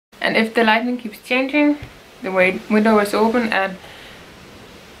And if the lighting keeps changing, the window is open and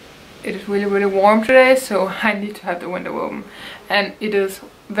it is really warm today, so I need to have the window open. And it is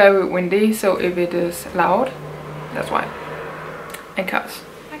very windy, so if it is loud, that's why. And cars.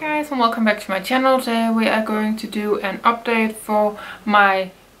 Hi guys, and welcome back to my channel. Today we are going to do an update for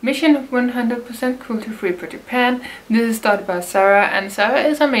my Mission 100% cruelty-free project pan. This is started by Sarah, and Sarah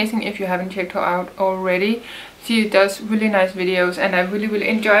is amazing if you haven't checked her out already. She does really nice videos and I really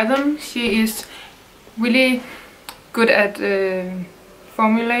enjoy them. She is really good at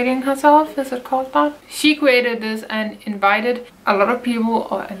formulating herself, is it called that? She created this and invited a lot of people,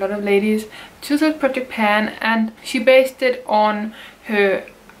 or a lot of ladies, to the project pan, and she based it on her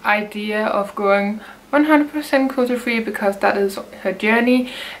idea of going 100% cruelty-free because that is her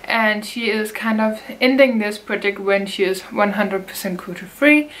journey, and she is kind of ending this project when she is 100%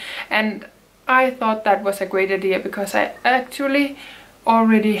 cruelty-free. And I thought that was a great idea because I actually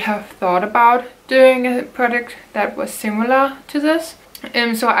already have thought about doing a project that was similar to this.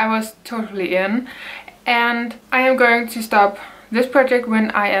 So I was totally in, and I am going to stop this project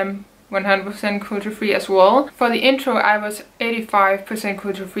when I am 100% cruelty-free as well. For the intro I was 85%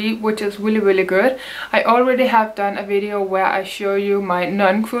 cruelty-free, which is really good. I already have done a video where I show you my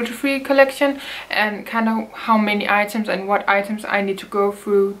non-cruelty-free collection and kind of how many items and what items I need to go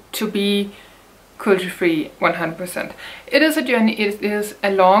through to be cruelty-free 100%. It is a journey, it is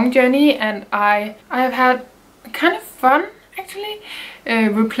a long journey, and I have had kind of fun actually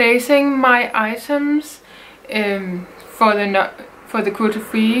replacing my items for the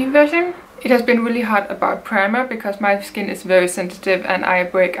cruelty-free version. It has been really hard about primer because my skin is very sensitive and I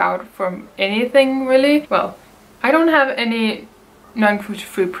break out from anything really. Well, I don't have any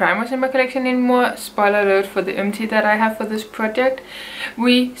non-cruelty-free primers in my collection anymore. Spoiler alert for the empty that I have for this project.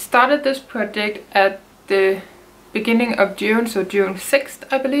 We started this project at the beginning of June, so June 6th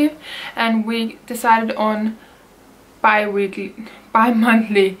I believe, and we decided on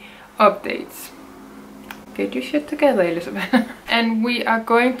bi-monthly updates. Get your shit together, Elizabeth. And we are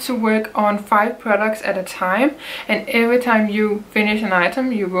going to work on 5 products at a time, and every time you finish an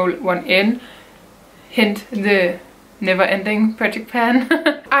item you roll one in. Hint, the never-ending project pan.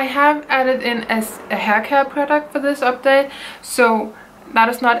 I have added in as a hair care product for this update, so that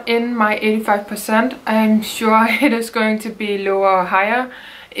is not in my 85%. I'm sure it is going to be lower or higher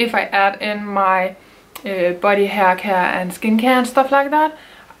if I add in my body hair care and skincare and stuff like that.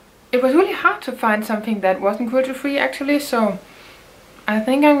 It was really hard to find something that wasn't cruelty-free actually, so I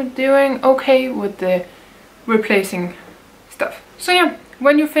think I'm doing okay with the replacing stuff. So yeah,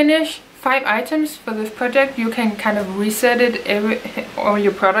 when you finish 5 items for this project, you can kind of reset it all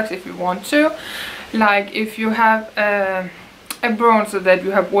your products if you want to. Like if you have a bronzer that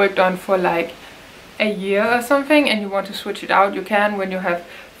you have worked on for like a year or something and you want to switch it out, you can when you have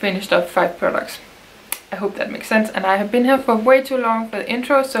finished up 5 products. I hope that makes sense, and I have been here for way too long for the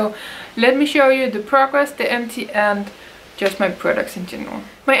intro, so let me show you the progress, the empty, and just my products in general.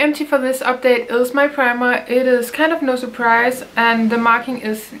 My empty for this update is my primer. It is kind of no surprise and the marking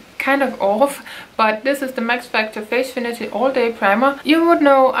is kind of off, but this is the Maxfactor Face Finity All Day Primer. You would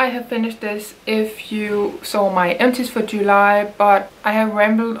know I have finished this if you saw my empties for July, but I have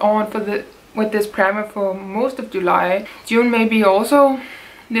rambled on with this primer for most of July. June maybe also.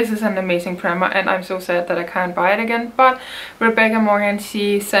 This is an amazing primer and I'm so sad that I can't buy it again, but Rebecca Morgan,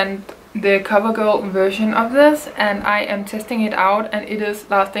 she sent the CoverGirl version of this and I am testing it out and it is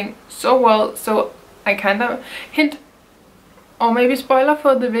lasting so well, so I kind of hint, or maybe spoiler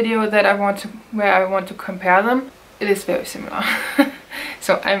for the video that where I want to compare them. It is very similar.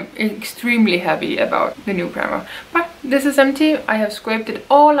 So I'm extremely happy about the new primer. But this is empty. I have scraped it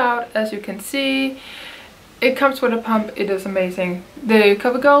all out, as you can see. It comes with a pump, it is amazing. The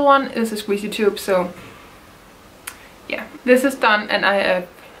CoverGirl one is a squeezy tube, so yeah. This is done and I have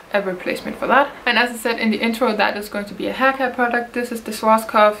a replacement for that. And as I said in the intro, that is going to be a hair care product. This is the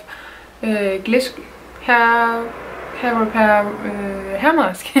Schwarzkopf Gliss hair repair hair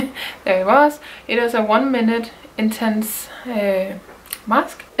mask. There it was. It is a 1 minute intense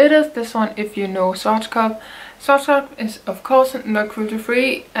mask. It is this one if you know Schwarzkopf. Schwarzkopf is of course not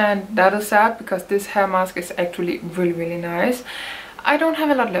cruelty-free, and that is sad because this hair mask is actually really nice. I don't have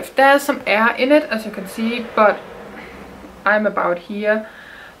a lot left. There's some air in it as you can see, but I'm about here,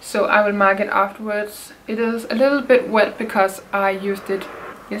 so I will mark it afterwards. It is a little bit wet because I used it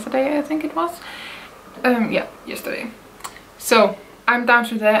yesterday, I think it was. Yeah, yesterday. So I'm down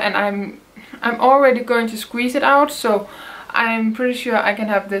to there and I'm already going to squeeze it out, so I'm pretty sure I can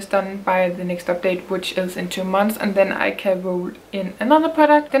have this done by the next update, which is in 2 months, and then I can roll in another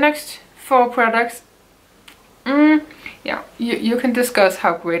product. The next 4 products Yeah, you can discuss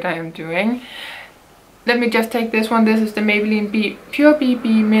how great I am doing. Let me just take this one. This is the Maybelline Pure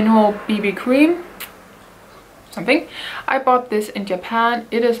BB Mineral BB Cream. Something. I bought this in Japan.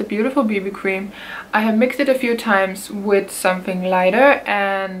 It is a beautiful BB cream. I have mixed it a few times with something lighter,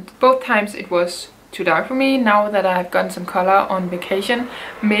 and both times it was too dark for me. Now that I have gotten some color on vacation,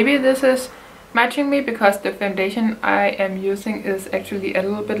 maybe this is matching me, because the foundation I am using is actually a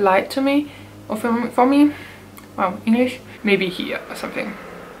little bit light to me, or for me. Wow, English. Maybe here or something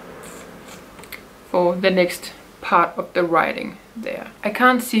for the next part of the writing there. I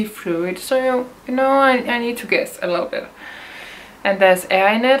can't see through it, so you know, I need to guess a little bit. And there's air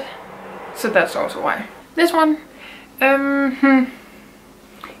in it, so that's also why. This one, yeah,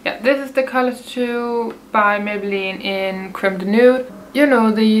 this is the color 2 by Maybelline in Creme de Nude. You know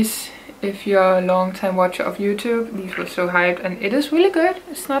these, if you're a long time watcher of YouTube, these were so hyped, and it is really good.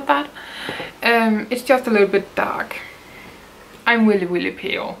 It's not bad. It's just a little bit dark. I'm really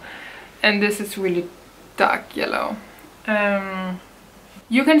pale, and this is really dark yellow.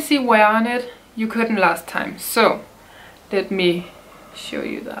 You can see wear on it. You couldn't last time, so let me show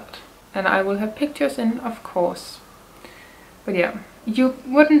you that, and I will have pictures in, of course. But yeah, you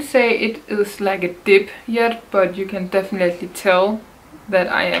wouldn't say it is like a dip yet, but you can definitely tell that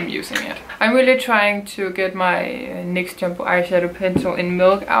I am using it. I'm really trying to get my NYX Jumbo eyeshadow pencil in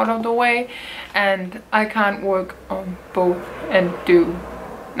Milk out of the way, and I can't work on both and do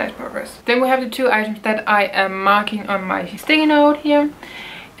nice progress. Then we have the 2 items that I am marking on my sticky note here,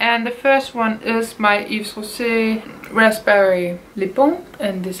 and the first one is my Yves Rocher Raspberry Lipbalm,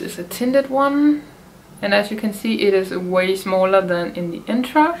 and this is a tinted one, and as you can see it is way smaller than in the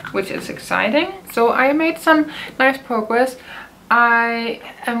intro, which is exciting. So I made some nice progress. I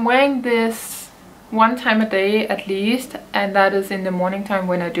am wearing this 1 time a day at least, and that is in the morning time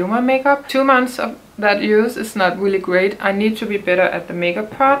when I do my makeup. 2 months of that use is not really great. I need to be better at the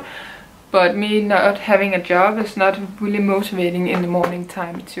makeup part, but me not having a job is not really motivating in the morning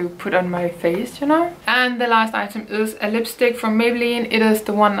time to put on my face, you know. And the last item is a lipstick from Maybelline. It is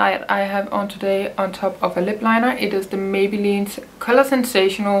the one I have on today on top of a lip liner. It is the Maybelline's Color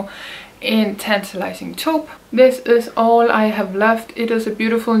Sensational in Tantalizing Taupe. This is all I have left. It is a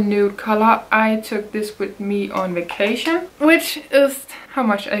beautiful nude color. I took this with me on vacation, which is how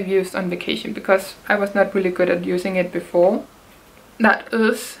much I've used on vacation, because I was not really good at using it before. That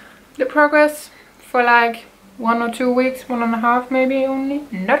is the progress for like 1 or 2 weeks, 1.5 maybe only.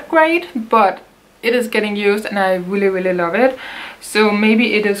 Not great, but it is getting used and I really love it. So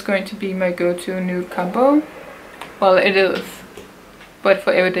maybe it is going to be my go-to nude combo. Well, it is, but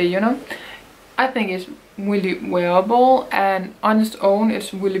for every day, you know. I think it's really wearable, and on its own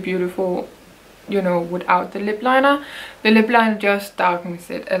it's really beautiful, you know, without the lip liner. The lip liner just darkens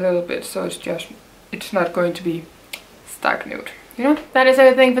it a little bit, so it's not going to be stark nude, you know. That is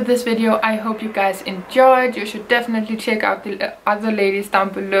everything for this video. I hope you guys enjoyed. You should definitely check out the other ladies down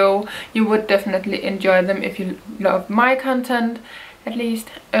below. You would definitely enjoy them if you love my content, at least.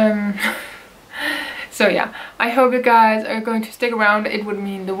 So yeah, I hope you guys are going to stick around. It would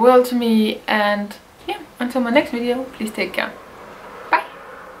mean the world to me, and yeah, until my next video, please take care.